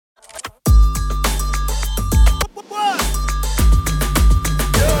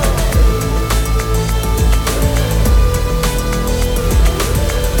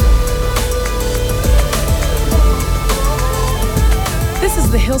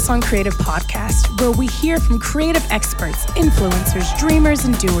Hillsong Creative Podcast, where we hear from creative experts, influencers, dreamers,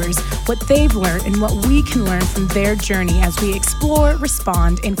 and doers what they've learned and what we can learn from their journey as we explore,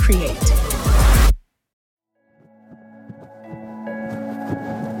 respond, and create.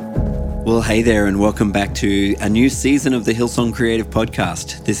 Well, hey there, and welcome back to a new season of the Hillsong Creative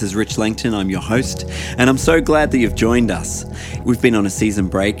Podcast. This is Rich Langton, I'm your host, and I'm so glad that you've joined us. We've been on a season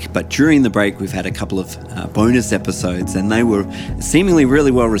break, but during the break we've had a couple of bonus episodes, and they were seemingly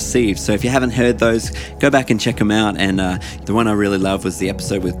really well received. So if you haven't heard those, go back and check them out. And the one I really loved was the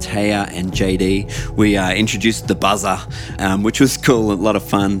episode with Taya and JD. We introduced the buzzer, which was cool, a lot of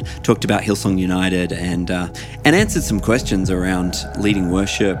fun, talked about Hillsong United, and answered some questions around leading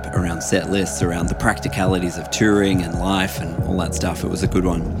worship, around set lists, around the practicalities of touring and life and all that stuff. It was a good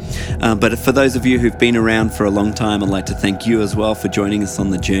one. But for those of you who've been around for a long time, I'd like to thank you as well for joining us on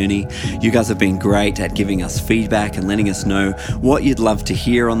the journey. You guys have been great at giving us feedback and letting us know what you'd love to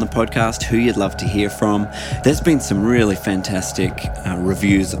hear on the podcast, who you'd love to hear from. There's been some really fantastic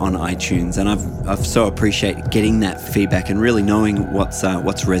reviews on iTunes, and I've so appreciate getting that feedback and really knowing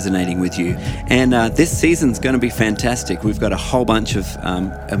what's resonating with you. And this season's going to be fantastic. We've got a whole bunch of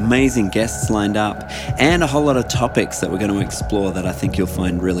amazing guests lined up and a whole lot of topics that we're going to explore that I think you'll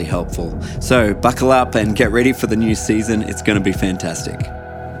find really helpful. So buckle up and get ready for the new season. It's going to be fantastic.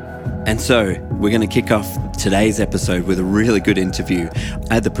 And so we're going to kick off today's episode with a really good interview.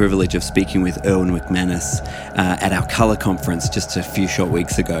 I had the privilege of speaking with Erwin McManus at our Colour Conference just a few short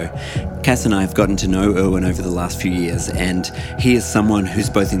weeks ago. Cass and I have gotten to know Erwin over the last few years, and he is someone who's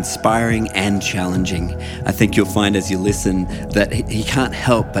both inspiring and challenging. I think you'll find as you listen that he can't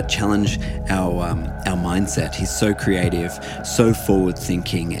help but challenge our mindset. He's so creative, so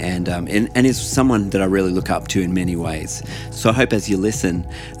forward-thinking, and is someone that I really look up to in many ways. So I hope as you listen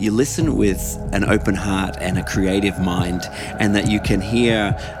with an open heart and a creative mind, and that you can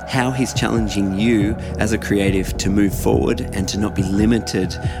hear how he's challenging you as a creative to move forward and to not be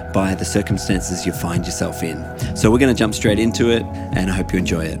limited by the circumstances you find yourself in. So we're going to jump straight into it, and I hope you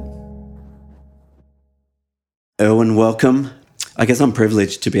enjoy it. Erwin, welcome. I guess I'm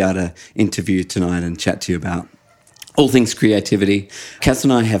privileged to be able to interview tonight and chat to you about all things creativity. Cass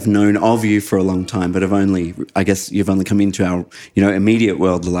and I have known of you for a long time, but you've only come into our, immediate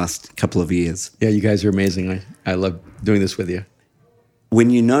world the last couple of years. Yeah, you guys are amazing. I love doing this with you. When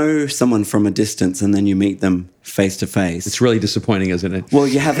you know someone from a distance and then you meet them face to face, it's really disappointing, isn't it? Well,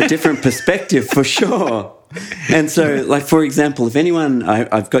 you have a different perspective for sure. And so, like, for example, if anyone,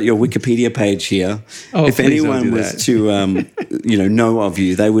 I've got your Wikipedia page here. Oh, if anyone was to, know of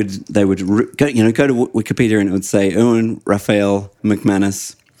you, they would go to Wikipedia and it would say Erwin Raphael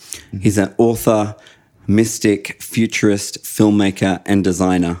McManus. He's an author, mystic, futurist, filmmaker, and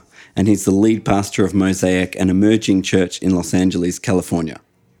designer. And he's the lead pastor of Mosaic, an emerging church in Los Angeles, California.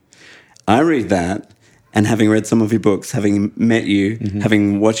 I read that, and having read some of your books, having met you,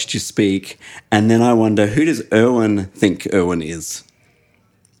 having watched you speak, and then I wonder, who does Erwin think Erwin is?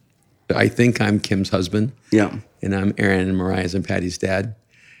 I think I'm Kim's husband. Yeah. And I'm Aaron and Mariah's and Patty's dad.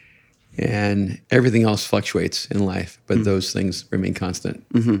 And everything else fluctuates in life, but those things remain constant.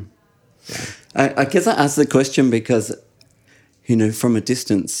 Mm-hmm. Yeah. I guess I asked the question because, from a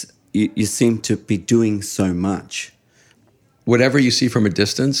distance, you seem to be doing so much. Whatever you see from a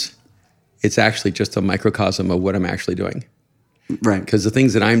distance, it's actually just a microcosm of what I'm actually doing. Right. Because the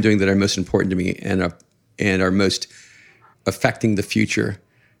things that I'm doing that are most important to me and are most affecting the future,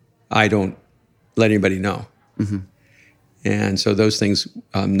 I don't let anybody know. Mm-hmm. And so those things,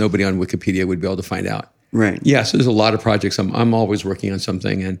 nobody on Wikipedia would be able to find out. Right. Yeah, so there's a lot of projects. I'm always working on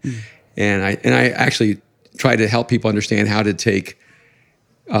something, and I actually try to help people understand how to take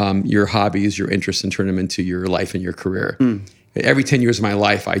your hobbies, your interests, and turn them into your life and your career. Every 10 years of my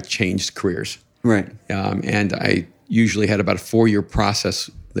life, I changed careers. Right. And I usually had about a 4-year process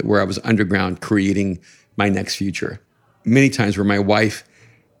where I was underground creating my next future. Many times where my wife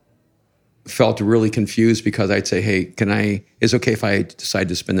felt really confused because I'd say, hey, is it okay if I decide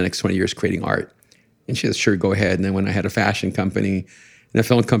to spend the next 20 years creating art? And she said, sure, go ahead. And then when I had a fashion company and a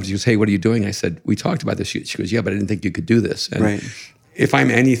film company, she goes, hey, what are you doing? I said, we talked about this. She goes, yeah, but I didn't think you could do this. And right. If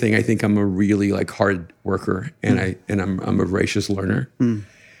I'm anything, I think I'm a really hard worker, and I'm a voracious learner.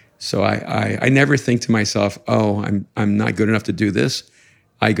 So I never think to myself, oh, I'm not good enough to do this.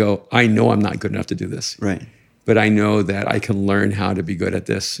 I go, I know I'm not good enough to do this. Right. But I know that I can learn how to be good at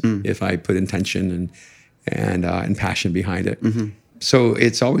this if I put intention and passion behind it. Mm-hmm. So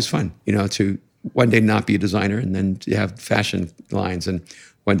it's always fun, to one day not be a designer and then to have fashion lines, and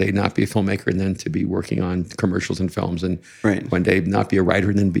one day not be a filmmaker and then to be working on commercials and films, and right. one day not be a writer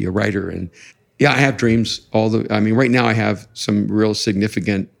and then be a writer. And Yeah, I have dreams. Right now I have some real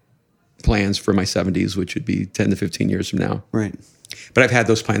significant plans for my 70s, which would be 10 to 15 years from now. Right. But I've had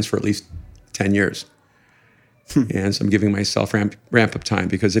those plans for at least 10 years. And so I'm giving myself ramp up time,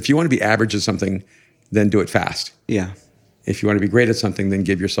 because if you want to be average at something, then do it fast. Yeah. If you want to be great at something, then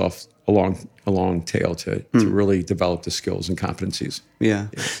give yourself a long tail to really develop the skills and competencies. Yeah.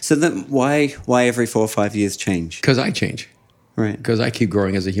 So then why every 4 or 5 years change? Because I change. Right. Because I keep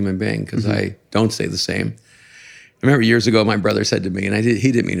growing as a human being, because I don't stay the same. I remember years ago, my brother said to me, and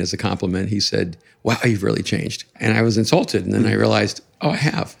he didn't mean it as a compliment, he said, "Wow, you've really changed." And I was insulted. And then I realized, I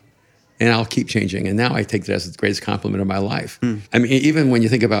have. And I'll keep changing. And now I take that as the greatest compliment of my life. I mean, even when you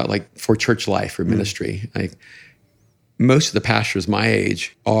think about like for church life or ministry, like most of the pastors my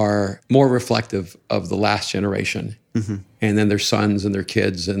age are more reflective of the last generation. And then their sons and their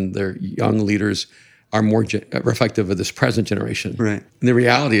kids and their young leaders are more reflective of this present generation. Right. And the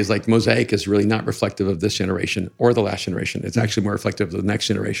reality is, like, Mosaic is really not reflective of this generation or the last generation. It's actually more reflective of the next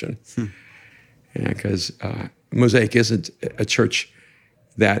generation. Because Mosaic isn't a church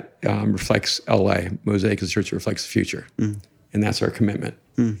that reflects LA. Mosaic is a church that reflects the future. And that's our commitment.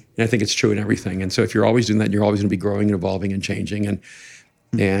 And I think it's true in everything. And so if you're always doing that, you're always going to be growing and evolving and changing.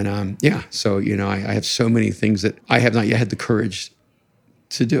 And so, I have so many things that I have not yet had the courage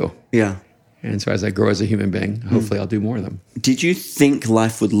to do. Yeah. And so as I grow as a human being, hopefully I'll do more of them. Did you think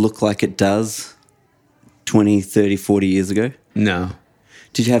life would look like it does 20, 30, 40 years ago? No.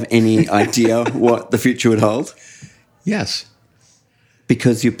 Did you have any idea what the future would hold? Yes.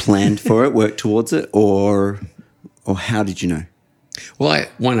 Because you planned for it, worked towards it, or how did you know? Well,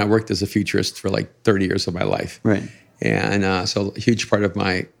 I worked as a futurist for like 30 years of my life. Right. And so a huge part of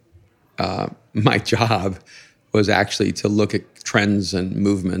my job was actually to look at trends and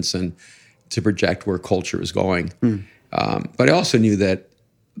movements and to project where culture is going. But I also knew that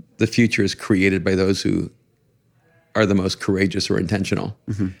the future is created by those who are the most courageous or intentional.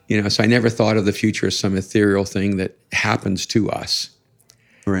 So I never thought of the future as some ethereal thing that happens to us.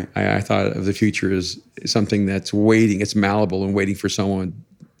 Right. I thought of the future as something that's waiting, it's malleable and waiting for someone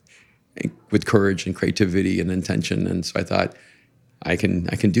with courage and creativity and intention. And so I thought, I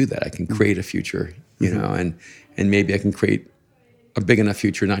can do that. I can create a future, and maybe I can create a big enough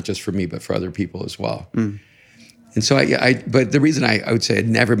future, not just for me, but for other people as well. And so but the reason I would say I'd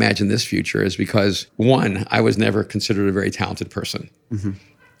never imagined this future is because, one, I was never considered a very talented person.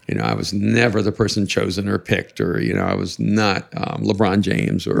 I was never the person chosen or picked, or, I was not LeBron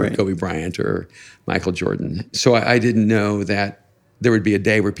James or Kobe Bryant or Michael Jordan. So I didn't know that there would be a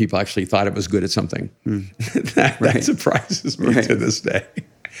day where people actually thought it was good at something. That surprises me to this day.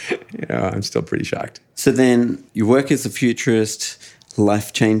 I'm still pretty shocked. So then you work as a futurist,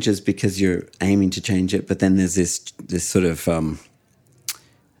 life changes because you're aiming to change it, but then there's this sort of,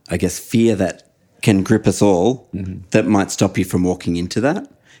 I guess, fear that can grip us all that might stop you from walking into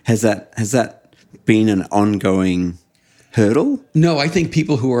that. Has that been an ongoing hurdle? No, I think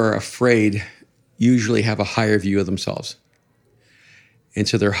people who are afraid usually have a higher view of themselves. And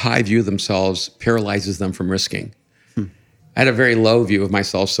so their high view of themselves paralyzes them from risking. I had a very low view of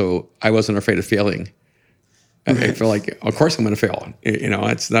myself, so I wasn't afraid of failing. I feel like, of course I'm going to fail.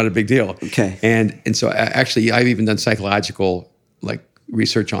 It's not a big deal. Okay. And so actually, I've even done psychological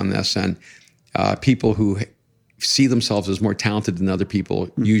research on this, and people who see themselves as more talented than other people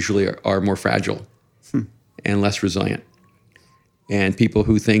usually are more fragile and less resilient. And people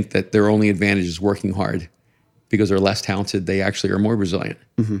who think that their only advantage is working hard because they're less talented, they actually are more resilient.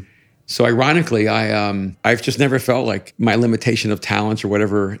 So ironically, I've just never felt like my limitation of talents or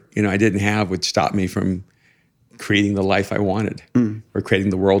whatever I didn't have would stop me from creating the life I wanted or creating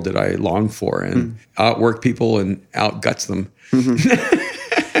the world that I longed for, and outwork people and outguts them. Do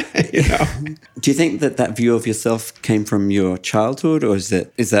you think that view of yourself came from your childhood, or is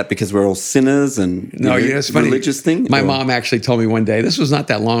that because we're all sinners and it's funny. Religious thing? My mom actually told me one day, this was not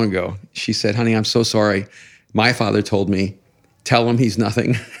that long ago. She said, "Honey, I'm so sorry. My father told me, tell him he's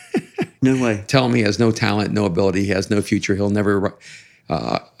nothing." No way. Tell him he has no talent, no ability, he has no future. He'll never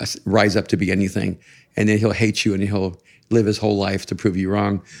rise up to be anything. And then he'll hate you and he'll live his whole life to prove you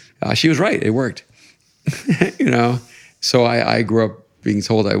wrong. She was right. It worked. So I grew up being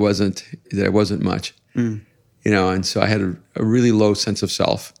told I wasn't much. And so I had a really low sense of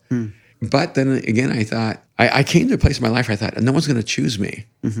self. But then again, I thought, I came to a place in my life where I thought, no one's going to choose me.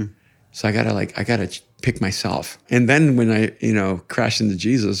 So I gotta pick myself. And then when I, crashed into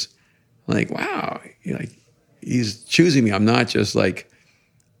Jesus, I'm like, wow, he's choosing me. I'm not just like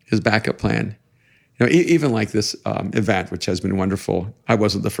his backup plan. Even like this event, which has been wonderful. I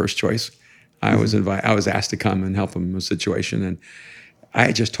wasn't the first choice. I was asked to come and help him in a situation, and I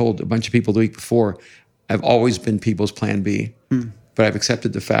had just told a bunch of people the week before, I've always been people's plan B, but I've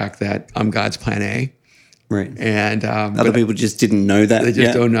accepted the fact that I'm God's plan A. Right. And other people just didn't know that. They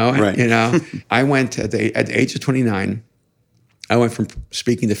just don't know it. Right. You know, I went at the age of 29, I went from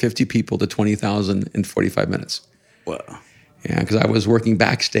speaking to 50 people to 20,000 in 45 minutes. Wow. Yeah, because I was working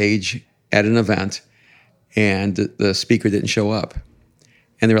backstage at an event and the speaker didn't show up.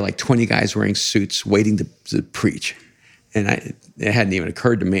 And there were like 20 guys wearing suits waiting to preach. And it hadn't even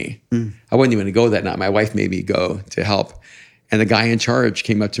occurred to me. I wasn't even going to go that night. My wife made me go to help. And the guy in charge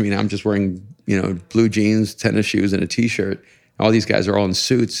came up to me, and I'm just wearing, blue jeans, tennis shoes, and a T-shirt. All these guys are all in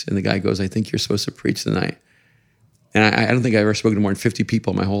suits. And the guy goes, I think you're supposed to preach tonight. And I don't think I've ever spoken to more than 50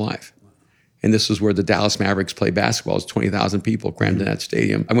 people in my whole life. And this was where the Dallas Mavericks play basketball. It was 20,000 people crammed in that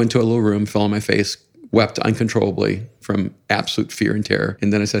stadium. I went to a little room, fell on my face, wept uncontrollably from absolute fear and terror.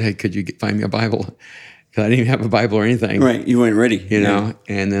 And then I said, hey, could you find me a Bible? Because I didn't even have a Bible or anything. Right, you weren't ready. You know,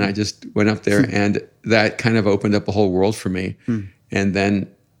 and then I just went up there and that kind of opened up a whole world for me. And then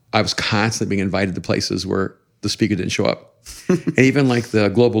I was constantly being invited to places where the speaker didn't show up. And even like the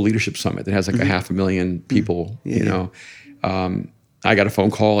Global Leadership Summit that has like 500,000 people, I got a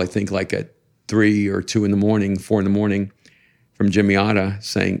phone call, I think like at 3 or 2 in the morning, 4 in the morning from Jimmy Otta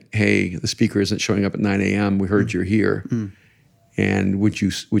saying, hey, the speaker isn't showing up at 9 a.m. We heard you're here. And would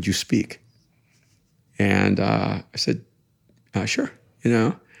you speak? And I said, sure,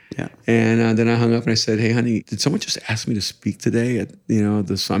 Yeah. And then I hung up and I said, hey, honey, did someone just ask me to speak today at,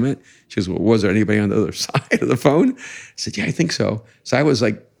 the summit? She goes, well, was there anybody on the other side of the phone? I said, yeah, I think so. So I was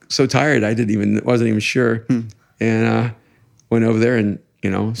like so tired, I wasn't even sure. And went over there and,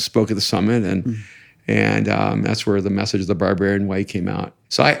 spoke at the summit. And that's where the message of the Barbarian Way came out.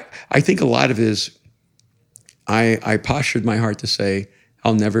 So I think a lot of it is, I postured my heart to say,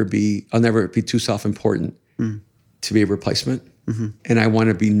 I'll never be too self-important to be a replacement. And I want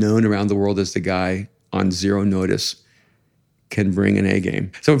to be known around the world as the guy on zero notice can bring an A game.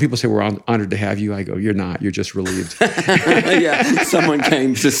 So when people say, we're honored to have you, I go, you're not, you're just relieved. Yeah, someone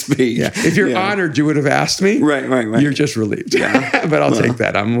came to speak. Yeah. If you're honored, you would have asked me. Right. You're just relieved. Yeah. But I'll take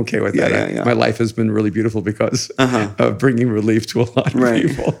that. I'm okay with that. Yeah. My life has been really beautiful because of bringing relief to a lot of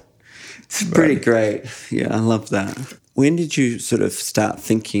people. It's pretty great. Yeah, I love that. When did you sort of start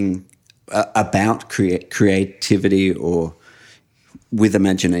thinking about creativity or with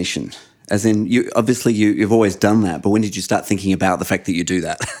imagination? As in, you've always done that, but when did you start thinking about the fact that you do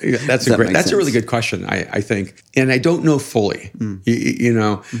that? Yeah, that's a really good question, I think. And I don't know fully.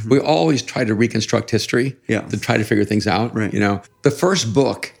 We always try to reconstruct history to try to figure things out. Right. The first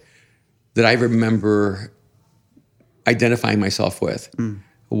book that I remember identifying myself with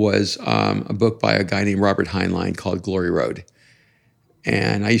was a book by a guy named Robert Heinlein called Glory Road.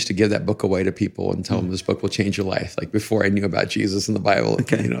 And I used to give that book away to people and tell them this book will change your life. Like before I knew about Jesus and the Bible,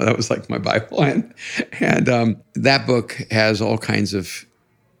 that was like my Bible. And that book has all kinds of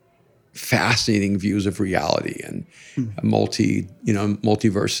fascinating views of reality and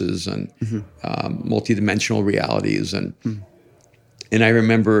multiverses and multidimensional realities. And I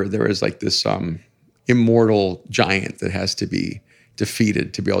remember there was like this immortal giant that has to be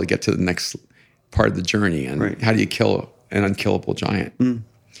defeated to be able to get to the next part of the journey. And how do you kill an unkillable giant?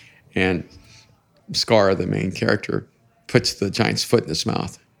 And Scar, the main character, puts the giant's foot in his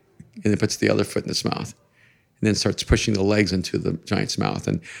mouth and then puts the other foot in his mouth and then starts pushing the legs into the giant's mouth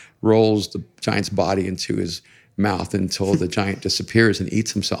and rolls the giant's body into his mouth until the giant disappears and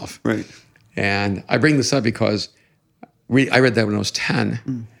eats himself. Right. And I bring this up because I read that when I was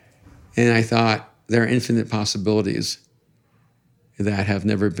 10 and I thought there are infinite possibilities that have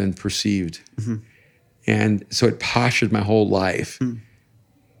never been perceived. And so it postured my whole life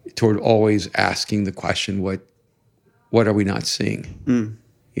toward always asking the question, what are we not seeing?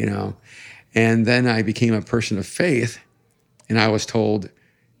 And then I became a person of faith, and I was told,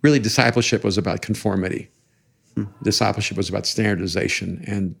 really, discipleship was about conformity. Discipleship was about standardization,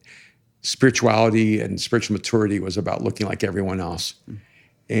 and spirituality and spiritual maturity was about looking like everyone else.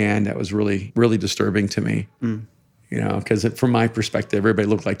 And that was really, really disturbing to me. Because from my perspective, everybody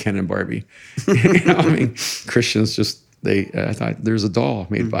looked like Ken and Barbie. Christians I thought there's a doll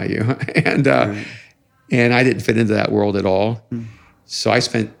made by you. And I didn't fit into that world at all. So I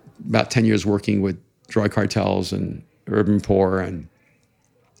spent about 10 years working with drug cartels and urban poor and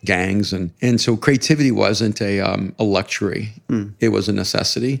gangs. And so creativity wasn't a luxury. It was a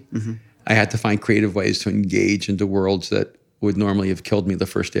necessity. I had to find creative ways to engage into worlds that would normally have killed me the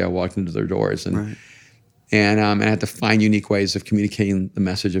first day I walked into their doors. And I had to find unique ways of communicating the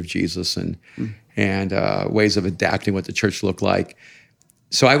message of Jesus and ways of adapting what the church looked like.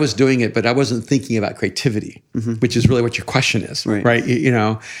 So I was doing it, but I wasn't thinking about creativity, which is really what your question is, right? You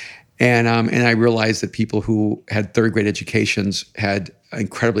know, and I realized that people who had third grade educations had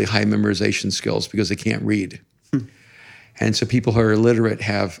incredibly high memorization skills because they can't read. And so people who are illiterate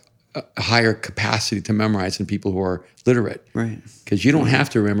have a higher capacity to memorize than people who are literate. Right. Because you don't have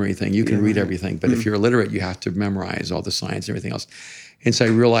to remember anything. You can read everything. But if you're illiterate, you have to memorize all the science and everything else. And so I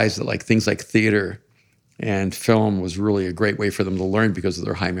realized that like things like theater and film was really a great way for them to learn because of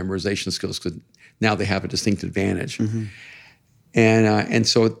their high memorization skills, because now they have a distinct advantage. And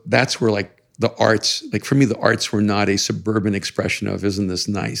so that's where like the arts, like for me, the arts were not a suburban expression of, isn't this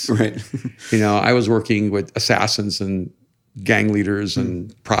nice? Right. You know, I was working with assassins and gang leaders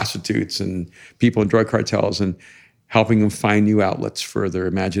and prostitutes and people in drug cartels and helping them find new outlets for their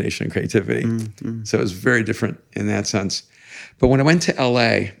imagination and creativity. So it was very different in that sense. But when I went to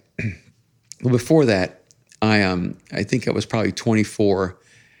LA, well, before that, I think I was probably 24.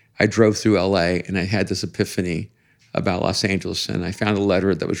 I drove through LA and I had this epiphany about Los Angeles. And I found a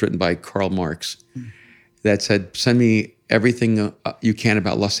letter that was written by Karl Marx that said, send me everything you can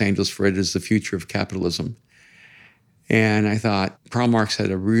about Los Angeles, for it is the future of capitalism. And I thought Karl Marx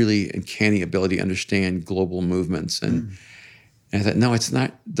had a really uncanny ability to understand global movements. And I thought, no, it's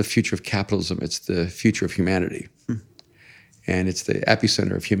not the future of capitalism. It's the future of humanity. And it's the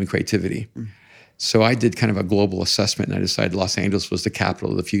epicenter of human creativity. So I did kind of a global assessment, and I decided Los Angeles was the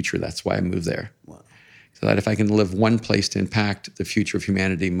capital of the future. That's why I moved there. Wow. So that if I can live one place to impact the future of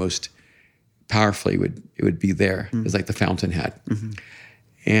humanity most powerfully, it would be there. It's like the Fountainhead.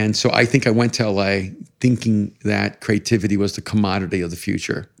 And so I think I went to LA thinking that creativity was the commodity of the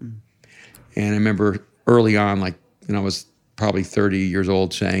future. And I remember early on, like when I was probably 30 years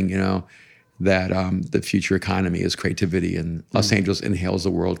old, saying, you know, that the future economy is creativity, and Los Angeles inhales the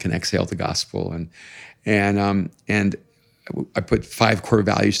world, can exhale the gospel. And I put 5 core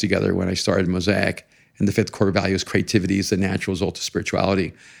values together when I started Mosaic. And the 5th core value is creativity is the natural result of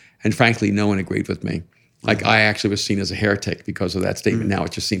spirituality. And frankly, no one agreed with me. Like I actually was seen as a heretic because of that statement. Now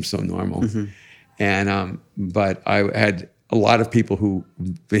it just seems so normal. And but I had a lot of people who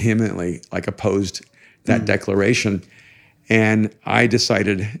vehemently like opposed that declaration. And I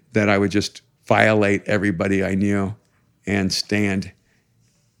decided that I would just violate everybody I knew and stand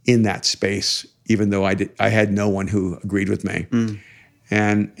in that space, even though I had no one who agreed with me.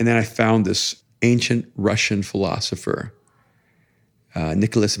 And then I found this ancient Russian philosopher,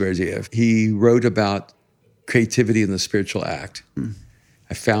 Nicholas Berdyaev. He wrote about creativity in the spiritual act.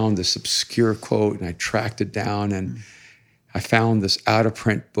 I found this obscure quote and I tracked it down, and I found this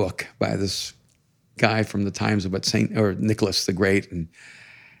out-of-print book by this guy from the times of Nicholas the Great, and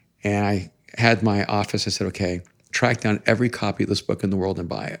I had my office. I said, okay, track down every copy of this book in the world and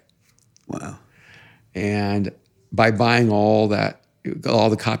buy it. Wow. And by buying all the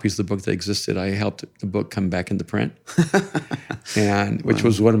copies of the book that existed, I helped the book come back into print, and which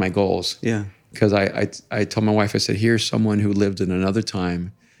was one of my goals. Yeah. Because I told my wife, I said, here's someone who lived in another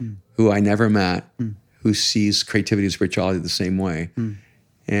time, who I never met, who sees creativity and spirituality the same way.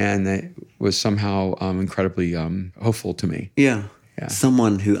 And it was somehow incredibly hopeful to me. Yeah.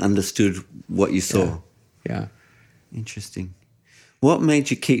 Someone who understood what you saw. Yeah. Interesting. What made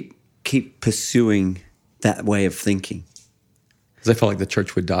you keep pursuing that way of thinking? Because I felt like the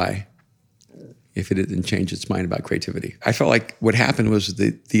church would die if it didn't change its mind about creativity. I felt like what happened was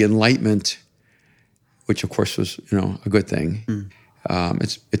the Enlightenment, which of course was, you know, a good thing.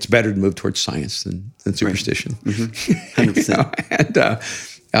 It's better to move towards science than superstition. 100%. You know?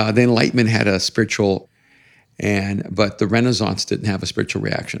 And the Enlightenment had a spiritual, but the Renaissance didn't have a spiritual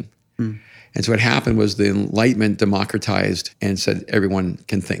reaction. And so what happened was the Enlightenment democratized and said, everyone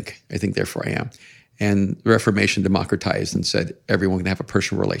can think. I think, therefore I am. And the Reformation democratized and said, everyone can have a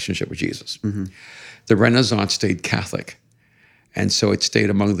personal relationship with Jesus. The Renaissance stayed Catholic. And so it stayed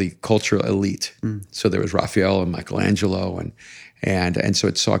among the cultural elite. So there was Raphael and Michelangelo, and so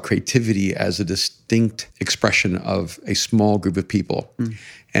it saw creativity as a distinct expression of a small group of people.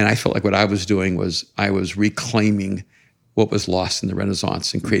 And I felt like what I was doing was I was reclaiming what was lost in the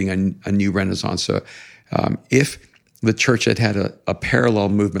Renaissance and creating a new Renaissance. So if the church had had a parallel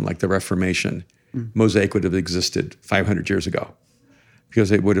movement like the Reformation, Mosaic would have existed 500 years ago, because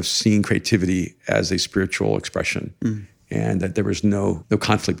it would have seen creativity as a spiritual expression. And that there was no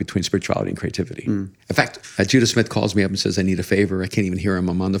conflict between spirituality and creativity. In fact, Judah Smith calls me up and says, I need a favor. I can't even hear him.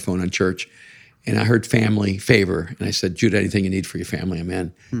 I'm on the phone on church. And I heard family, favor. And I said, Judah, anything you need for your family, I'm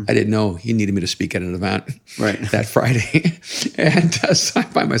in. I didn't know he needed me to speak at an event that Friday. And so I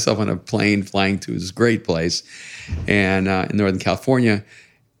find myself on a plane flying to this great place and in Northern California.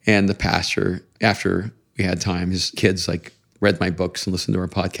 And the pastor, after we had time, his kids like read my books and listened to our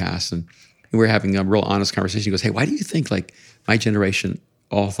podcasts, and we were having a real honest conversation. He goes, "Hey, why do you think like my generation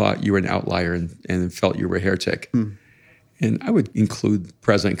all thought you were an outlier and felt you were a heretic?" And I would include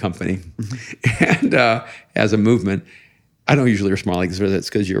Present Company. And as a movement, I don't usually respond like this, but it's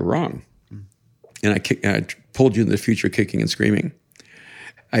because you're wrong. And I pulled you into the future kicking and screaming.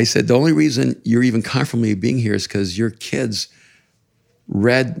 I said, the only reason you're even comfortable being here is because your kids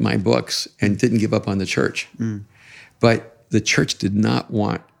read my books and didn't give up on the church. But the church did not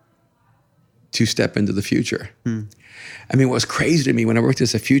want to step into the future. I mean, what was crazy to me when I worked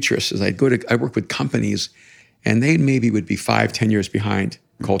as a futurist is I work with companies, and they maybe would be 5-10 years behind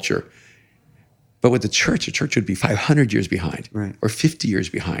culture. But with the church would be 500 years behind, or 50 years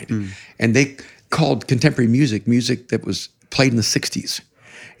behind. And they called contemporary music that was played in the 60s.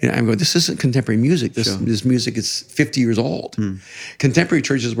 And I'm going, this isn't contemporary music. This music is 50 years old. Contemporary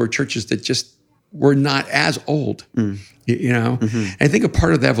churches were churches that just were not as old, you know? And I think a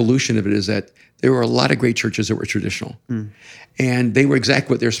part of the evolution of it is that there were a lot of great churches that were traditional. And they were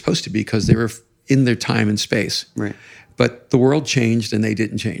exactly what they were supposed to be because they were in their time and space. But the world changed and they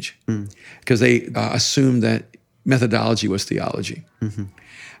didn't change because they assumed that methodology was theology.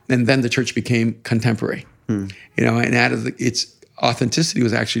 And then the church became contemporary, you know, and out of its authenticity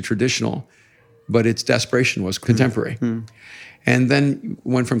was actually traditional, but its desperation was contemporary. And then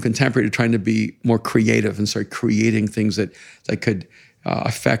went from contemporary to trying to be more creative and start creating things that could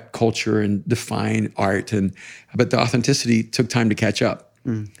affect culture and define art. But the authenticity took time to catch up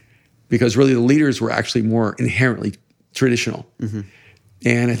because really the leaders were actually more inherently traditional.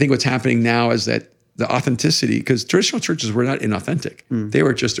 And I think what's happening now is that the authenticity, because traditional churches were not inauthentic. They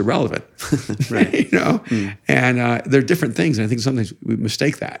were just irrelevant, you know? And they're different things. And I think sometimes we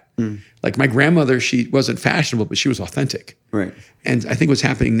mistake that. Like my grandmother, she wasn't fashionable, but she was authentic. And I think what's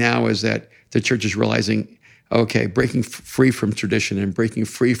happening now is that the church is realizing, okay, breaking free from tradition and breaking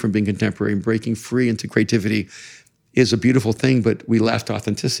free from being contemporary and breaking free into creativity is a beautiful thing, but we left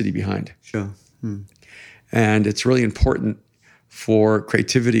authenticity behind. And it's really important for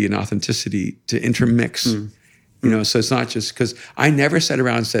creativity and authenticity to intermix, you know, so it's not just, because I never sat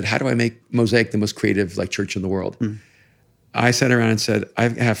around and said, how do I make Mosaic the most creative like church in the world? I sat around and said, I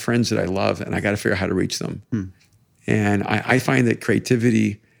have friends that I love and I got to figure out how to reach them. And I find that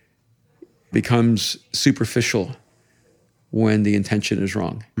creativity becomes superficial when the intention is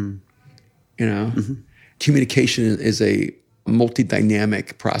wrong, you know? Communication is a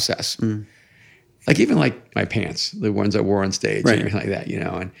multi-dynamic process. Like even like my pants, the ones I wore on stage and everything like that, you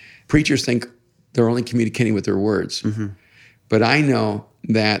know, and preachers think they're only communicating with their words. But I know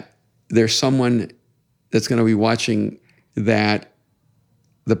that there's someone that's going to be watching that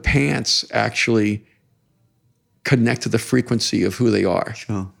the pants actually connect to the frequency of who they are.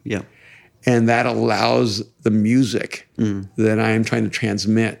 And that allows the music that I am trying to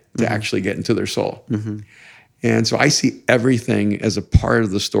transmit to actually get into their soul. And so I see everything as a part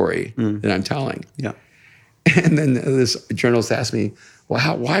of the story that I'm telling. And then this journalist asked me,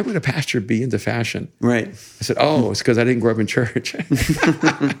 well, why would a pastor be into fashion? I said, it's because I didn't grow up in church.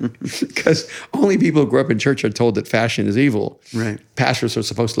 Because only people who grew up in church are told that fashion is evil. Pastors are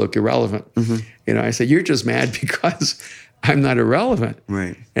supposed to look irrelevant. You know, I said, you're just mad because I'm not irrelevant.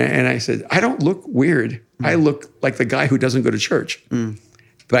 And I said, I don't look weird. I look like the guy who doesn't go to church.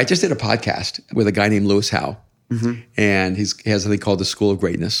 But I just did a podcast with a guy named Lewis Howe. And he has something called the School of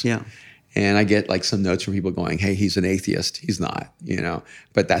Greatness. And I get like some notes from people going, hey, he's an atheist. He's not, you know,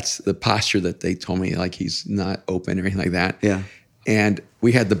 but that's the posture that they told me, like he's not open or anything like that. And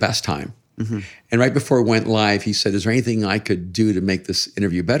we had the best time. And right before it went live, he said, is there anything I could do to make this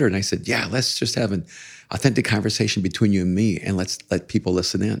interview better? And I said, yeah, let's just have an authentic conversation between you and me and let's let people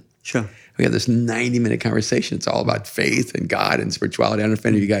listen in. We had this 90-minute conversation. It's all about faith and God and spirituality. I don't know if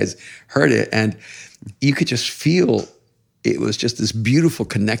any of you guys heard it. And you could just feel it was just this beautiful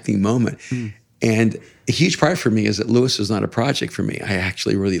connecting moment. And a huge part for me is that Lewis is not a project for me. I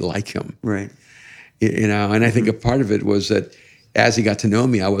actually really like him. You know, and I think a part of it was that as he got to know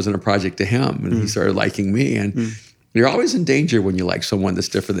me, I wasn't a project to him. And he started liking me. And you're always in danger when you like someone that's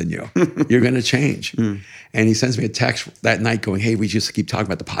different than you. You're going to change. And he sends me a text that night going, hey, we just keep talking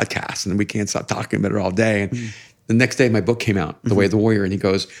about the podcast and we can't stop talking about it all day. And the next day my book came out, The Way of the Warrior. And he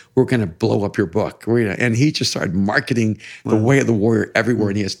goes, we're going to blow up your book. And he just started marketing The Way of the Warrior everywhere.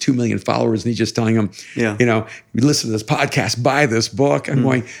 And he has 2 million followers. And he's just telling them, you know, listen to this podcast, buy this book. I'm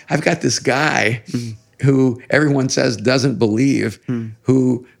going, I've got this guy who everyone says doesn't believe,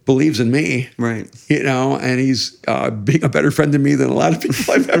 who believes in me, you know, and he's being a better friend to me than a lot of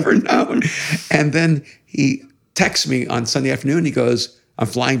people I've ever known. And then he texts me on Sunday afternoon. He goes, I'm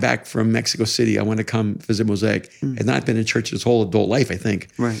flying back from Mexico City. I want to come visit Mosaic. Had not been in church his whole adult life, I think.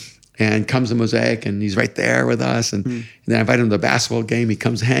 Right. And comes to Mosaic, and he's right there with us. And then I invite him to the basketball game. He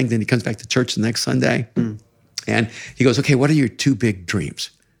comes hang, then he comes back to church the next Sunday. And he goes, okay, what are your 2 big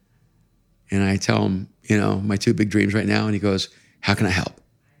dreams? And I tell him, my 2 big dreams right now. And he goes, how can I help?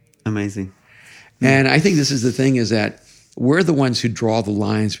 Amazing. And I think this is the thing, is that we're the ones who draw the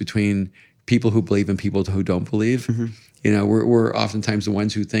lines between people who believe and people who don't believe. We're oftentimes the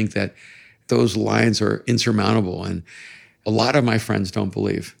ones who think that those lines are insurmountable. And a lot of my friends don't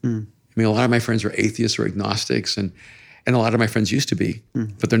believe. I mean, a lot of my friends are atheists or agnostics, and a lot of my friends used to be,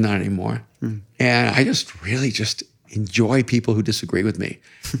 but they're not anymore. And I just really enjoy people who disagree with me.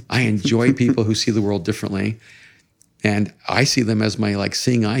 I enjoy people who see the world differently. And I see them as my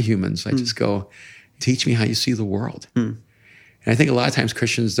seeing eye humans. I just go, teach me how you see the world. And I think a lot of times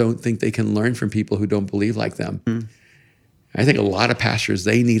Christians don't think they can learn from people who don't believe like them. I think a lot of pastors,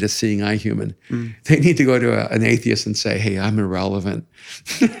 they need a seeing eye human. They need to go to an atheist and say, hey, I'm irrelevant.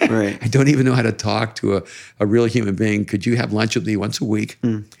 Right. I don't even know how to talk to a real human being. Could you have lunch with me once a week?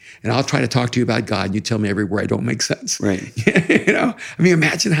 And I'll try to talk to you about God, and you tell me every word I don't make sense. Right. I mean,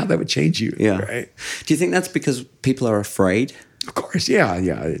 imagine how that would change you. Yeah. Right? Do you think that's because people are afraid? Of course, yeah.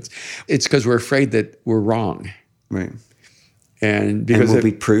 It's because we're afraid that we're wrong. Right. And because we'll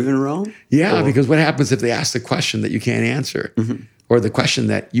be proven wrong? Yeah, because what happens if they ask the question that you can't answer, or the question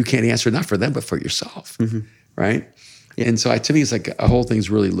that you can't answer not for them but for yourself, right? Yeah. And so to me, it's a whole thing's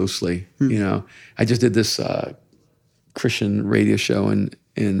really loosely. I just did this Christian radio show in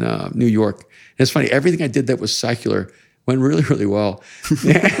New York. And it's funny, everything I did that was secular went really, really well.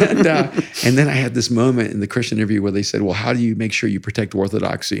 And then I had this moment in the Christian interview where they said, well, how do you make sure you protect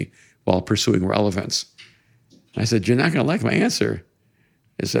orthodoxy while pursuing relevance? I said, you're not going to like my answer.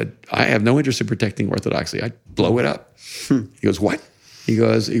 I said, I have no interest in protecting orthodoxy. I blow it up. He goes, what? He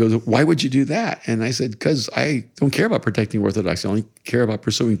goes, why would you do that? And I said, because I don't care about protecting orthodoxy. I only care about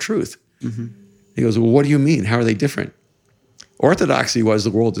pursuing truth. He goes, well, what do you mean? How are they different? Orthodoxy was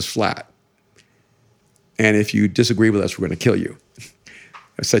the world is flat. And if you disagree with us, we're going to kill you.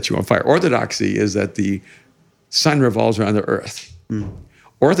 I set you on fire. Orthodoxy is that the sun revolves around the earth.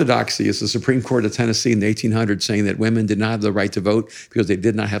 Orthodoxy is the Supreme Court of Tennessee in the 1800s saying that women did not have the right to vote because they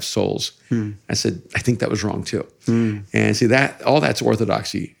did not have souls. I said, I think that was wrong too. And see, all that's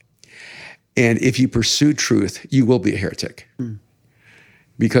orthodoxy. And if you pursue truth, you will be a heretic.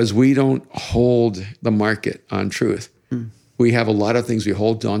 Because we don't hold the market on truth. We have a lot of things we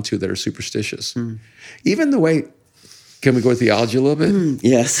hold on to that are superstitious. Even the way, can we go to theology a little bit?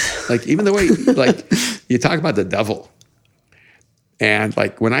 Yes. Even the way, you talk about the devil. And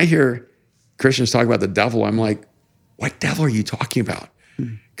when I hear Christians talk about the devil, I'm like, what devil are you talking about?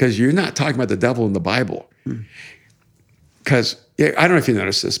 Because you're not talking about the devil in the Bible. Because, I don't know if you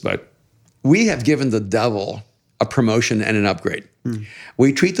noticed this, but we have given the devil a promotion and an upgrade.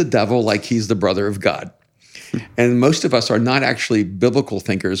 We treat the devil like he's the brother of God. And most of us are not actually biblical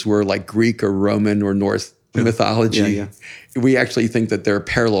thinkers. We're like Greek or Roman or Norse mythology. We actually think that they're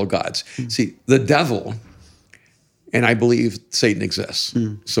parallel gods. See, the devil... And I believe Satan exists.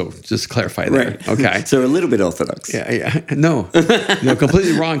 So just to clarify there. Right. Okay. So a little bit orthodox. Yeah. No,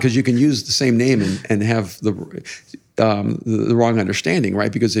 completely wrong, because you can use the same name and have the wrong understanding,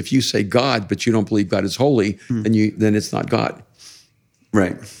 right? Because if you say God, but you don't believe God is holy, then it's not God.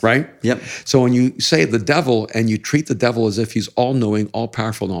 Right. Right? Yep. So when you say the devil and you treat the devil as if he's all-knowing,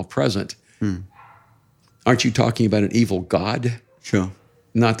 all-powerful, and all-present, aren't you talking about an evil God? Sure.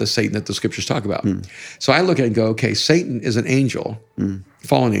 Not the Satan that the scriptures talk about. So I look at it and go, okay, Satan is an angel,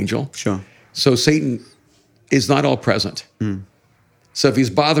 fallen angel. Sure. So Satan is not all present. So if he's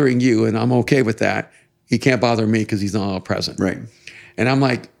bothering you, and I'm okay with that, he can't bother me because he's not all present. Right. And I'm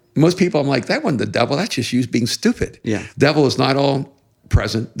like, most people, I'm like, that wasn't the devil. That's just you being stupid. Yeah. Devil is not all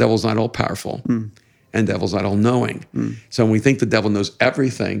present. Devil's not all powerful. And devil's not all knowing. So when we think the devil knows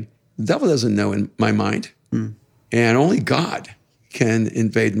everything, the devil doesn't know in my mind. And only God can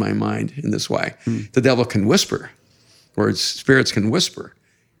invade my mind in this way. The devil can whisper, or spirits can whisper.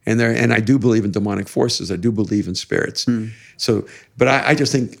 And I do believe in demonic forces. I do believe in spirits. So, but I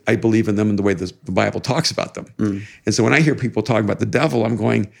just think I believe in them in the way the Bible talks about them. And so when I hear people talking about the devil, I'm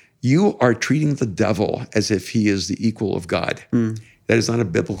going, you are treating the devil as if he is the equal of God. That is not a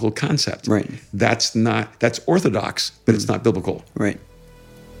biblical concept. Right. That's orthodox, but it's not biblical. Right.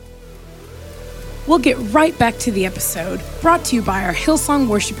 We'll get right back to the episode, brought to you by our Hillsong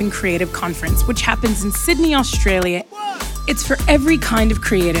Worship and Creative Conference, which happens in Sydney, Australia. It's for every kind of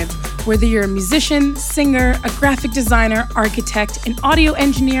creative, whether you're a musician, singer, a graphic designer, architect, an audio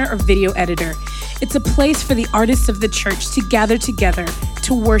engineer, or video editor. It's a place for the artists of the church to gather together,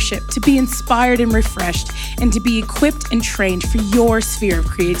 to worship, to be inspired and refreshed, and to be equipped and trained for your sphere of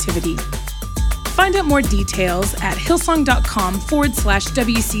creativity. Find out more details at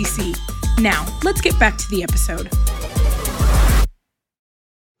hillsong.com/WCC. Now, let's get back to the episode.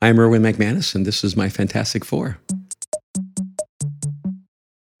 I'm Erwin McManus, and this is my Fantastic Four.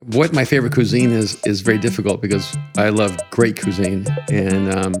 What my favorite cuisine is very difficult because I love great cuisine.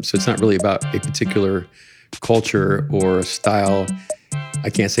 And so it's not really about a particular culture or style. I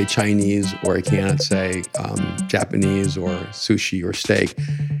can't say Chinese, or I can't say Japanese or sushi or steak,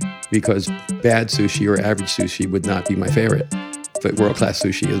 because bad sushi or average sushi would not be my favorite. But world-class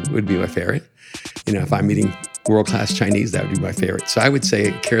sushi would be my favorite. You know, if I'm eating world-class Chinese, that would be my favorite. So I would say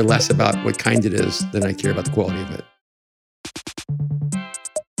I care less about what kind it is than I care about the quality of it.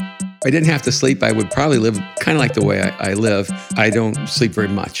 If I didn't have to sleep, I would probably live kind of like the way I live. I don't sleep very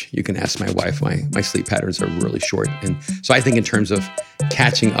much. You can ask my wife. My sleep patterns are really short. And so I think in terms of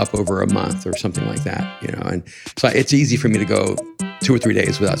catching up over a month or something like that, you know. And so it's easy for me to go 2 or 3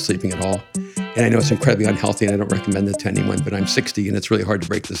 days without sleeping at all. And I know it's incredibly unhealthy, and I don't recommend it to anyone, but I'm 60 and it's really hard to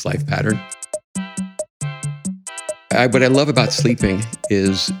break this life pattern. What I love about sleeping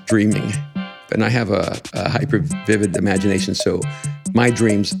is dreaming. And I have a hyper vivid imagination, so my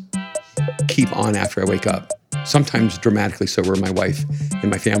dreams keep on after I wake up. Sometimes dramatically so, where my wife and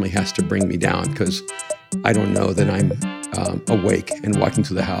my family has to bring me down because I don't know that I'm awake and walking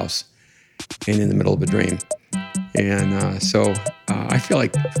through the house and in the middle of a dream. And so I feel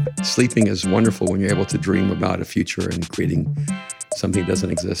like sleeping is wonderful when you're able to dream about a future and creating something that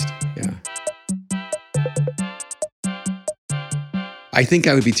doesn't exist. Yeah. I think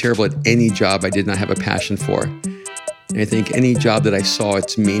I would be terrible at any job I did not have a passion for. And I think any job that I saw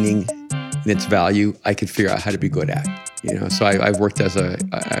its meaning and its value, I could figure out how to be good at. You know, so I worked as a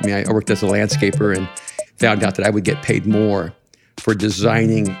landscaper and found out that I would get paid more for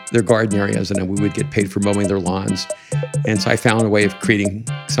designing their garden areas than we would get paid for mowing their lawns. And so I found a way of creating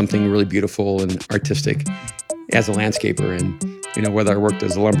something really beautiful and artistic as a landscaper. And, you know, whether I worked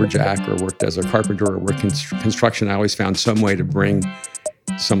as a lumberjack or worked as a carpenter or worked in construction, I always found some way to bring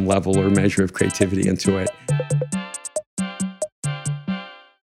some level or measure of creativity into it.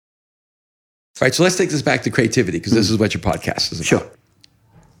 All right, so let's take this back to creativity, because this is what your podcast is about. Sure.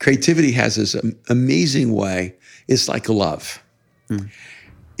 Creativity has this amazing way. It's like love.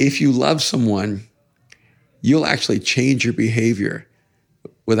 If you love someone, you'll actually change your behavior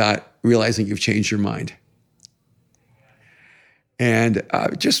without realizing you've changed your mind. And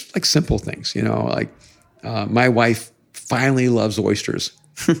just like simple things, you know, like my wife finally loves oysters.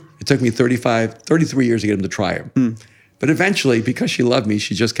 It took me 33 years to get them to try them. But eventually, because she loved me,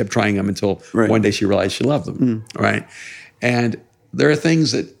 she just kept trying them until one day she realized she loved them, right? And there are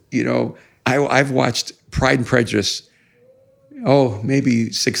things that, you know, I've watched Pride and Prejudice,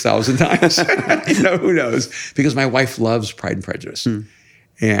 maybe 6,000 times. You know, who knows? Because my wife loves Pride and Prejudice.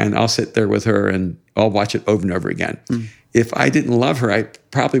 And I'll sit there with her and I'll watch it over and over again. If I didn't love her, I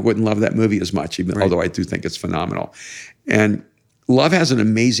probably wouldn't love that movie as much, although I do think it's phenomenal. And love has an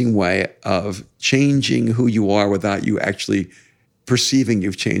amazing way of changing who you are without you actually perceiving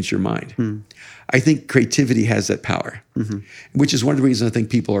you've changed your mind. I think creativity has that power, which is one of the reasons I think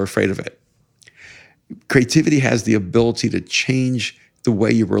people are afraid of it. Creativity has the ability to change the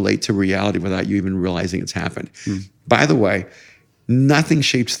way you relate to reality without you even realizing it's happened. By the way, nothing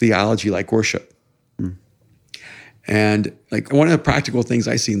shapes theology like worship. And like one of the practical things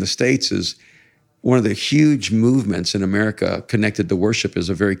I see in the States is one of the huge movements in America connected to worship is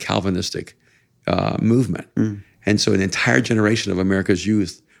a very Calvinistic movement. And so an entire generation of America's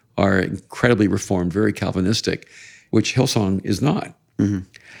youth are incredibly reformed, very Calvinistic, which Hillsong is not.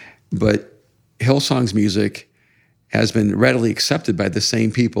 But Hillsong's music has been readily accepted by the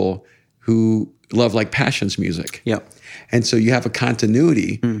same people who love like Passion's music. And so you have a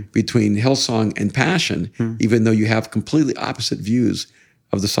continuity between Hillsong and Passion, even though you have completely opposite views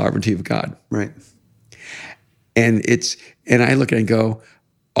of the sovereignty of God. And I look at it and go,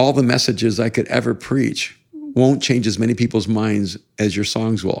 all the messages I could ever preach won't change as many people's minds as your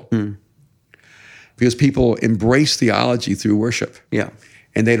songs will. Because people embrace theology through worship.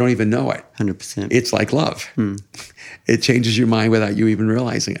 And they don't even know it. 100%. It's like love. It changes your mind without you even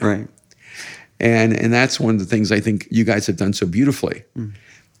realizing it. And that's one of the things I think you guys have done so beautifully.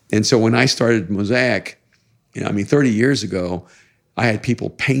 And so when I started Mosaic, 30 years ago, I had people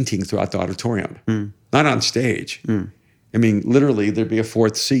painting throughout the auditorium, not on stage. Literally, there'd be a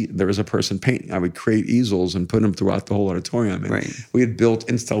fourth seat. There was a person painting. I would create easels and put them throughout the whole auditorium. And we had built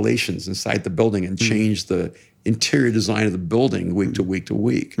installations inside the building and changed the interior design of the building week to week to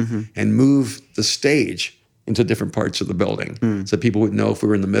week and move the stage into different parts of the building. So people would know if we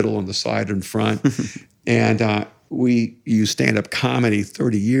were in the middle, on the side, in front. And we used stand-up comedy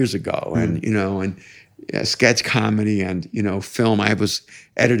 30 years ago, and sketch comedy and film. I was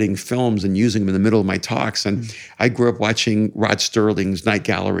editing films and using them in the middle of my talks. And I grew up watching Rod Sterling's Night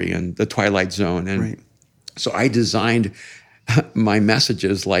Gallery and The Twilight Zone. And so I designed my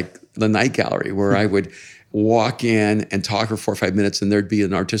messages like the Night Gallery, where I would walk in and talk for 4 or 5 minutes, and there'd be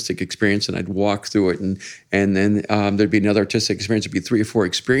an artistic experience, and I'd walk through it, and then there'd be another artistic experience. There'd be 3 or 4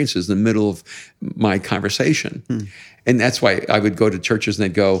 experiences in the middle of my conversation. And that's why I would go to churches and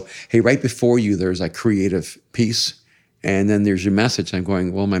they'd go, hey, right before you, there's a creative piece, and then there's your message. I'm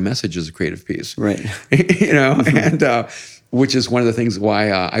going, well, my message is a creative piece. Right. And which is one of the things why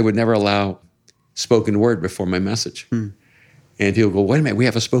I would never allow spoken word before my message. And people go, wait a minute, we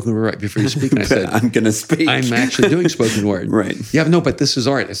have a spoken word right before you speak. And I said, I'm going to speak. I'm actually doing spoken word. Right. Yeah, no, but this is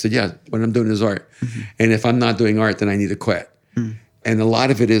art. I said, yeah, what I'm doing is art. And if I'm not doing art, then I need to quit. And a lot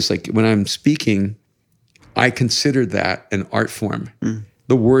of it is like when I'm speaking, I consider that an art form.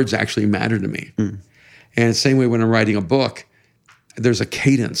 The words actually matter to me. And the same way when I'm writing a book, there's a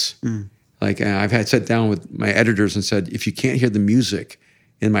cadence. Like I've had sat down with my editors and said, if you can't hear the music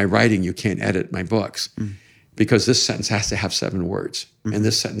in my writing, you can't edit my books. Because this sentence has to have 7 words, and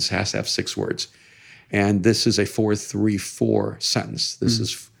this sentence has to have 6 words. And this is a 4-3-4 sentence.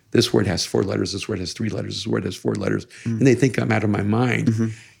 This word has 4 letters, this word has 3 letters, this word has 4 letters. And they think I'm out of my mind,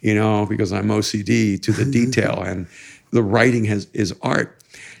 because I'm OCD to the detail, and the writing is art.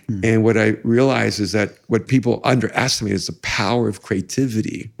 And what I realize is that what people underestimate is the power of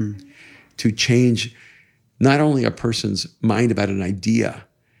creativity to change not only a person's mind about an idea,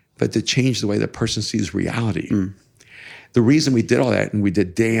 but to change the way that person sees reality. The reason we did all that, and we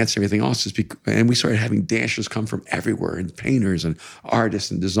did dance and everything else, is and we started having dancers come from everywhere, and painters and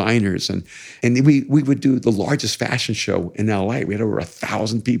artists and designers. And we would do the largest fashion show in LA. We had over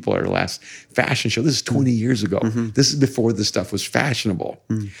 1,000 people at our last fashion show. This is 20 years ago. This is before this stuff was fashionable.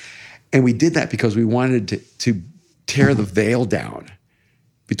 And we did that because we wanted to tear the veil down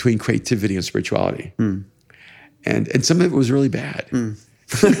between creativity and spirituality. And some of it was really bad.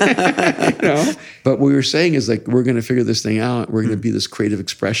 But what we were saying is like, we're going to figure this thing out. We're going to be this creative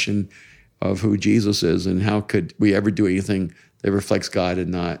expression of who Jesus is, and how could we ever do anything that reflects God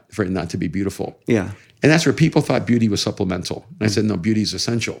and for it not to be beautiful? Yeah. And that's where people thought beauty was supplemental. And I said, no, beauty is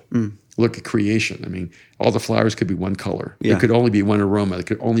essential. Look at creation. I mean, all the flowers could be one color. Yeah. There could only be one aroma. There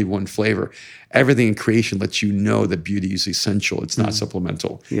could only be one flavor. Everything in creation lets you know that beauty is essential. It's not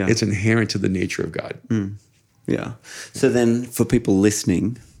supplemental. Yeah. It's inherent to the nature of God. Yeah. So then for people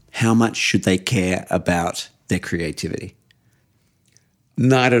listening, how much should they care about their creativity?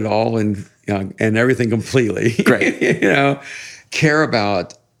 Not at all, and everything completely. Great. Care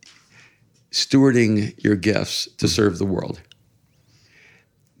about stewarding your gifts to serve the world.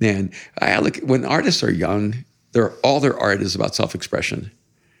 Man, I look when artists are young, all their art is about self-expression.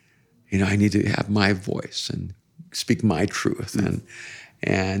 I need to have my voice and speak my truth.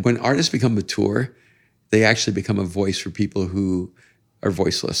 And when artists become mature, they actually become a voice for people who are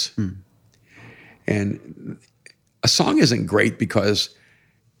voiceless. And a song isn't great because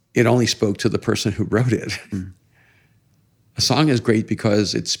it only spoke to the person who wrote it. A song is great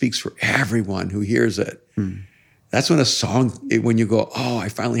because it speaks for everyone who hears it. That's when a song, when you go, oh, I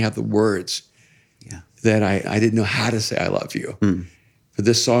finally have the words that I didn't know how to say I love you. But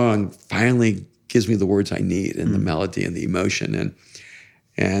this song finally gives me the words I need, and the melody and the emotion.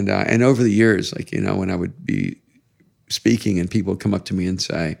 And over the years, when I would be speaking and people would come up to me and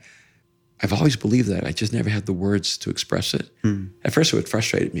say, I've always believed that. I just never had the words to express it. At first, it would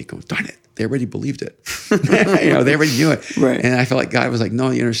frustrate me, going, darn it, they already believed it. They already knew it. Right. And I felt like God was like, no,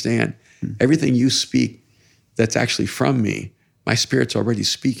 you understand. Everything you speak that's actually from me, my spirit's already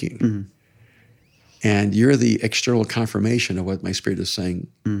speaking. And you're the external confirmation of what my spirit is saying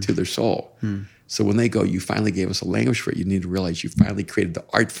to their soul. So when they go, you finally gave us a language for it, you need to realize you finally created the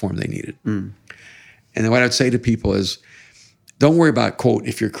art form they needed. And then what I'd say to people is, don't worry about, quote,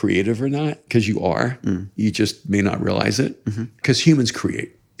 if you're creative or not, because you are. You just may not realize it, because humans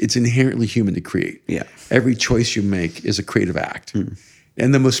create. It's inherently human to create. Yeah. Every choice you make is a creative act.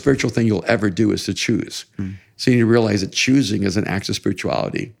 And the most spiritual thing you'll ever do is to choose. So you need to realize that choosing is an act of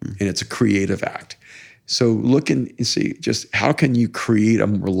spirituality, and it's a creative act. So look and see just how can you create a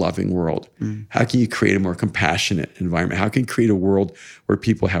more loving world? How can you create a more compassionate environment? How can you create a world where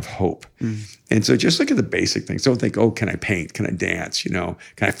people have hope? And so just look at the basic things. Don't think, oh, can I paint? Can I dance? Can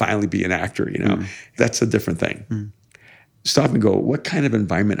I finally be an actor? That's a different thing. Stop and go, what kind of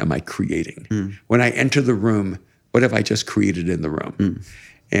environment am I creating? When I enter the room, what have I just created in the room?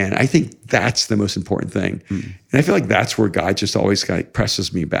 And I think that's the most important thing. And I feel like that's where God just always kind of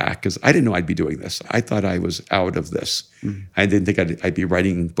presses me back, because I didn't know I'd be doing this. I thought I was out of this. I didn't think I'd be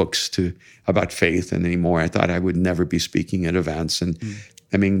writing books about faith and anymore. I thought I would never be speaking at events. And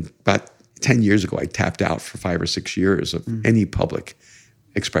I mean, about 10 years ago, I tapped out for 5 or 6 years of any public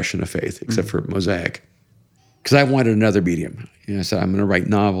expression of faith, except for Mosaic. Because I wanted another medium. You know, I said, I'm going to write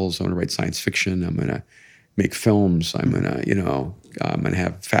novels. I'm going to write science fiction. I'm going to make films. I'm going to, I'm going to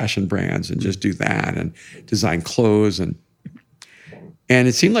have fashion brands and just do that and design clothes. And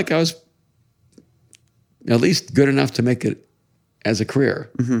it seemed like I was at least good enough to make it as a career.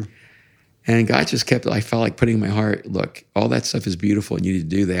 And God just I felt like putting in my heart, look, all that stuff is beautiful and you need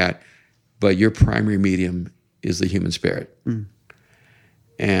to do that, but your primary medium is the human spirit.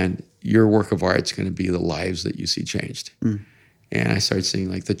 And your work of art is going to be the lives that you see changed. And I started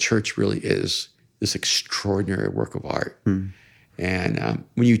seeing like the church really is this extraordinary work of art. And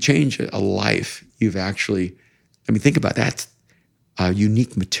when you change a life, you've actually, think about that,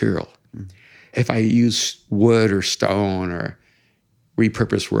 unique material. If I use wood or stone or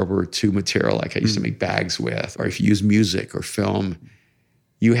repurpose World War II material like I used to make bags with, or if you use music or film,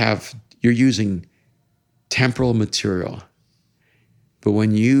 you're using temporal material. But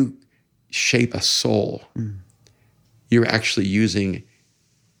when you shape a soul, you're actually using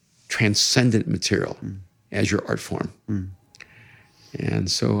transcendent material as your art form.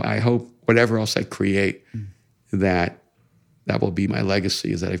 And so I hope whatever else I create, that will be my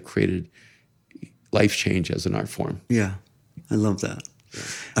legacy, is that I've created life change as an art form. Yeah, I love that.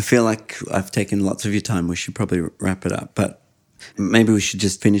 I feel like I've taken lots of your time. We should probably wrap it up, but maybe we should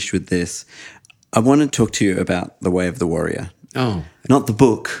just finish with this. I want to talk to you about The Way of the Warrior. Oh. Not the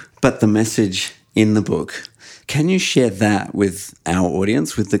book, but the message in the book. Can you share that with our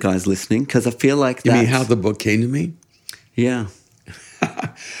audience, with the guys listening? Because I feel like You mean how the book came to me? Yeah.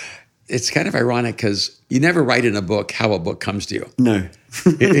 It's kind of ironic because you never write in a book how a book comes to you. No.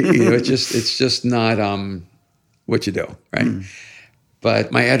 It's just not what you do, right?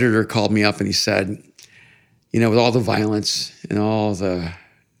 But my editor called me up and he said, with all the violence and all the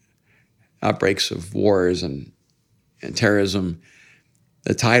outbreaks of wars and terrorism,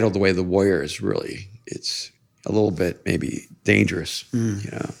 the title, The Way of the Warrior, is really, it's a little bit maybe dangerous.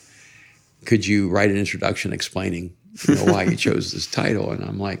 Could you write an introduction explaining why you chose this title? And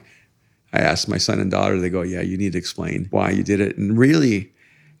I'm like, I asked my son and daughter, they go, yeah, you need to explain why you did it. And really,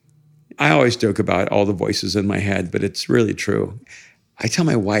 I always joke about all the voices in my head, but it's really true. I tell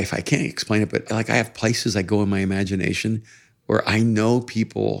my wife, I can't explain it, but like I have places I go in my imagination where I know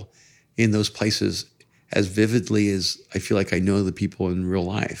people in those places as vividly as I feel like I know the people in real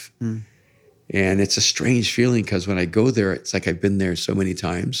life. And it's a strange feeling because when I go there, it's like I've been there so many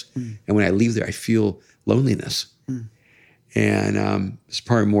times. And when I leave there, I feel loneliness. And it's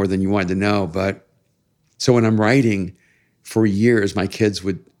probably more than you wanted to know. But so when I'm writing, for years, my kids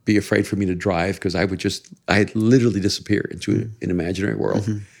would be afraid for me to drive because I'd literally disappear into an imaginary world.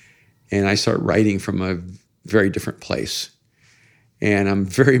 And I start writing from a very different place. And I'm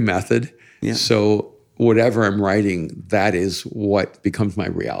very method. Yeah. So whatever I'm writing, that is what becomes my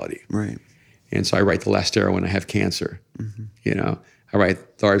reality. Right. And so I write The Last Arrow when I have cancer. I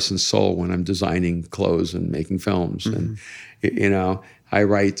write The Artisan Soul when I'm designing clothes and making films. And, I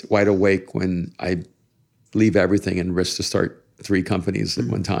write Wide Awake when I leave everything and risk to start 3 companies at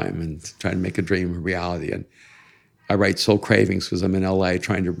one time and try to make a dream a reality. And I write Soul Cravings because I'm in LA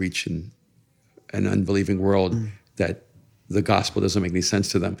trying to reach an unbelieving world that the gospel doesn't make any sense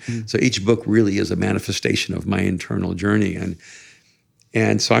to them. So each book really is a manifestation of my internal journey.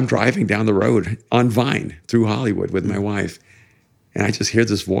 And so I'm driving down the road on Vine through Hollywood with my wife, and I just hear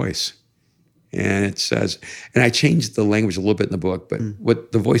this voice. And it says, and I changed the language a little bit in the book, but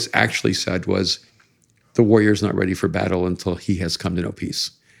what the voice actually said was, the warrior's not ready for battle until he has come to know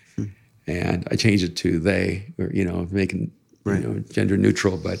peace. And I changed it to they, or, making gender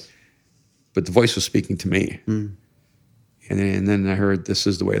neutral, but the voice was speaking to me. And then I heard, this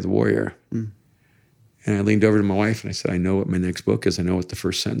is the way of the warrior. And I leaned over to my wife and I said, I know what my next book is. I know what the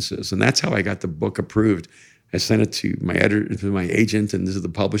first sentence is. And that's how I got the book approved. I sent it to my editor, to my agent, and this is the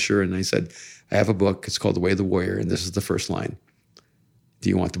publisher. And I said, I have a book. It's called The Way of the Warrior. And this is the first line. Do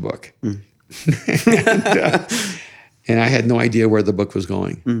you want the book? And I had no idea where the book was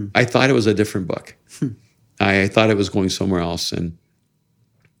going. I thought it was a different book. I thought it was going somewhere else. And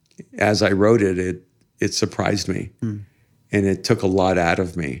as I wrote it, it surprised me. And it took a lot out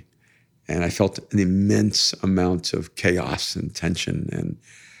of me. And I felt an immense amount of chaos and tension and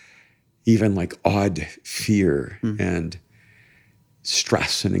even like odd fear and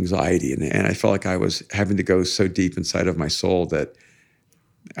stress and anxiety. And I felt like I was having to go so deep inside of my soul that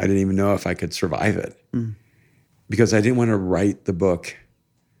I didn't even know if I could survive it because I didn't want to write the book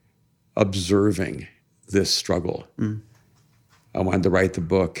observing this struggle. I wanted to write the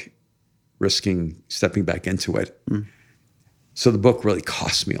book risking stepping back into it. So the book really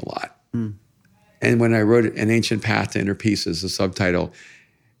cost me a lot. And when I wrote An Ancient Path to Inner Peace as the subtitle,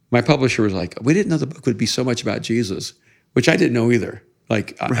 my publisher was like, we didn't know the book would be so much about Jesus, which I didn't know either.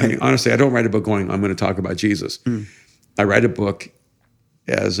 Like, I mean, honestly, I don't write a book going, I'm going to talk about Jesus. I write a book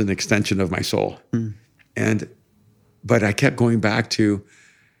as an extension of my soul. But I kept going back to,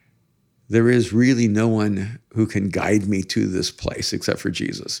 there is really no one who can guide me to this place except for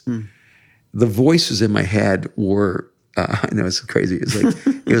Jesus. The voices in my head were, I know it's crazy. It's like,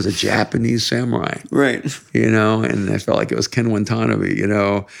 it was a Japanese samurai. Right. And I felt like it was Ken Watanabe,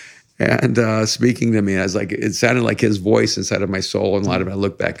 and speaking to me. I was like, it sounded like his voice inside of my soul. And a lot of it, I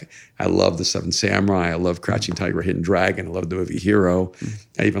look back, I love The Seven Samurai. I love Crouching Tiger, Hidden Dragon. I love the movie Hero.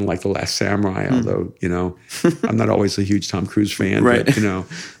 I even like The Last Samurai, although, I'm not always a huge Tom Cruise fan, right.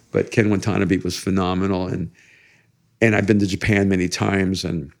 but Ken Watanabe was phenomenal. And I've been to Japan many times,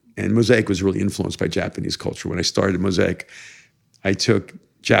 and Mosaic was really influenced by Japanese culture. When I started Mosaic, I took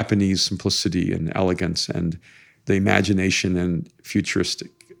Japanese simplicity and elegance and the imagination and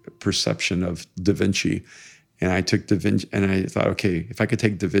futuristic perception of Da Vinci. And I took Da Vinci, and I thought, okay, if I could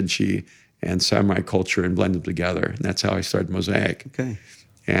take Da Vinci and samurai culture and blend them together, and that's how I started Mosaic. Okay.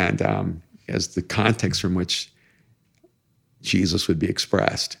 And as the context from which Jesus would be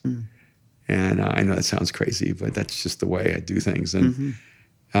expressed. And I know that sounds crazy, but that's just the way I do things. And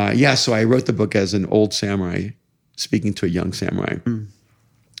so I wrote the book as an old samurai speaking to a young samurai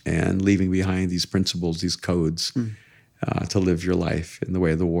and leaving behind these principles, these codes to live your life in the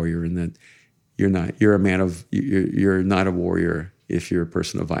way of the warrior, and that you're not a warrior if you're a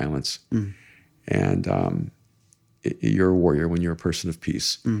person of violence. And you're a warrior when you're a person of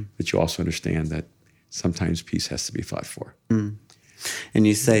peace, but you also understand that sometimes peace has to be fought for. And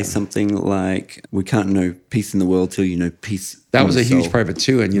you say something like, we can't know peace in the world till you know peace. That was a huge part of it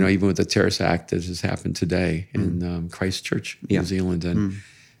too. And, even with the terrorist act that has happened today in Christchurch, New Zealand.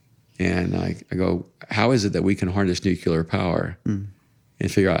 And I go, how is it that we can harness nuclear power and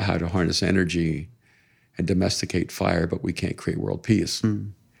figure out how to harness energy and domesticate fire, but we can't create world peace?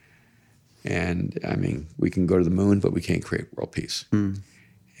 And I mean, we can go to the moon, but we can't create world peace. And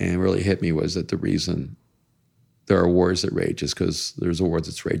it really hit me was that the reason there are wars that rage is because there's a war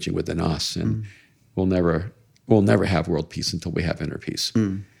that's raging within us, and we'll never have world peace until we have inner peace.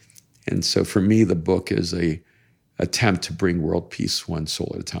 And so for me, the book is a attempt to bring world peace one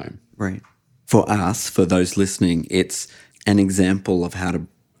soul at a time. Right. For us, for those listening, it's an example of how to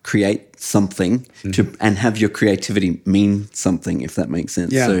create something and have your creativity mean something, if that makes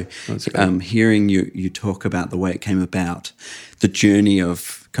sense. Yeah, so hearing you talk about the way it came about, the journey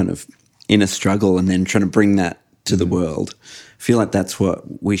of kind of inner struggle and then trying to bring that to the world, I feel like that's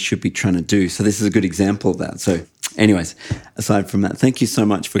what we should be trying to do. So this is a good example of that. So anyways, aside from that, thank you so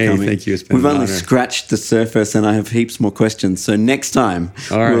much for coming. Thank you. It's been We've an only honor. scratched the surface, and I have heaps more questions. So next time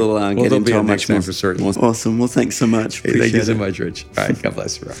we'll get into a much more. For certain. Awesome. Well, thanks so much. Hey, thank you so it. much, Rich. All right. God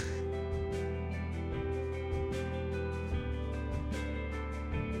bless you, bro.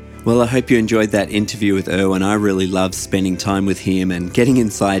 Well, I hope you enjoyed that interview with Erwin. I really loved spending time with him and getting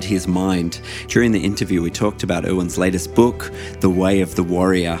inside his mind. During the interview, we talked about Erwin's latest book, The Way of the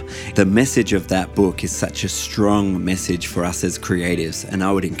Warrior. The message of that book is such a strong message for us as creatives, and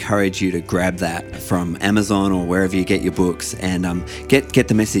I would encourage you to grab that from Amazon or wherever you get your books and get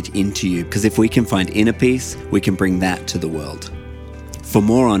the message into you, because if we can find inner peace, we can bring that to the world. For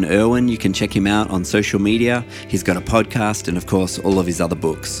more on Erwin, you can check him out on social media. He's got a podcast and, of course, all of his other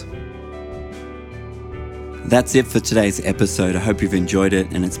books. That's it for today's episode. I hope you've enjoyed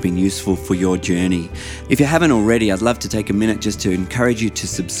it and it's been useful for your journey. If you haven't already, I'd love to take a minute just to encourage you to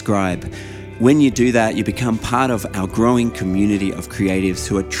subscribe. When you do that, you become part of our growing community of creatives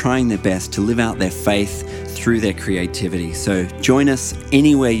who are trying their best to live out their faith through their creativity. So join us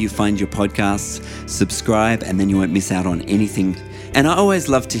anywhere you find your podcasts, subscribe, and then you won't miss out on anything. And I always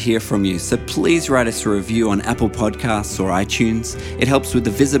love to hear from you, so please write us a review on Apple Podcasts or iTunes. It helps with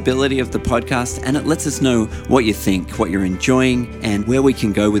the visibility of the podcast, and it lets us know what you think, what you're enjoying, and where we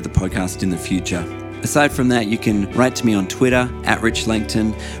can go with the podcast in the future. Aside from that, you can write to me on Twitter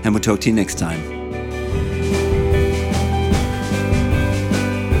 @RichLangton, and we'll talk to you next time.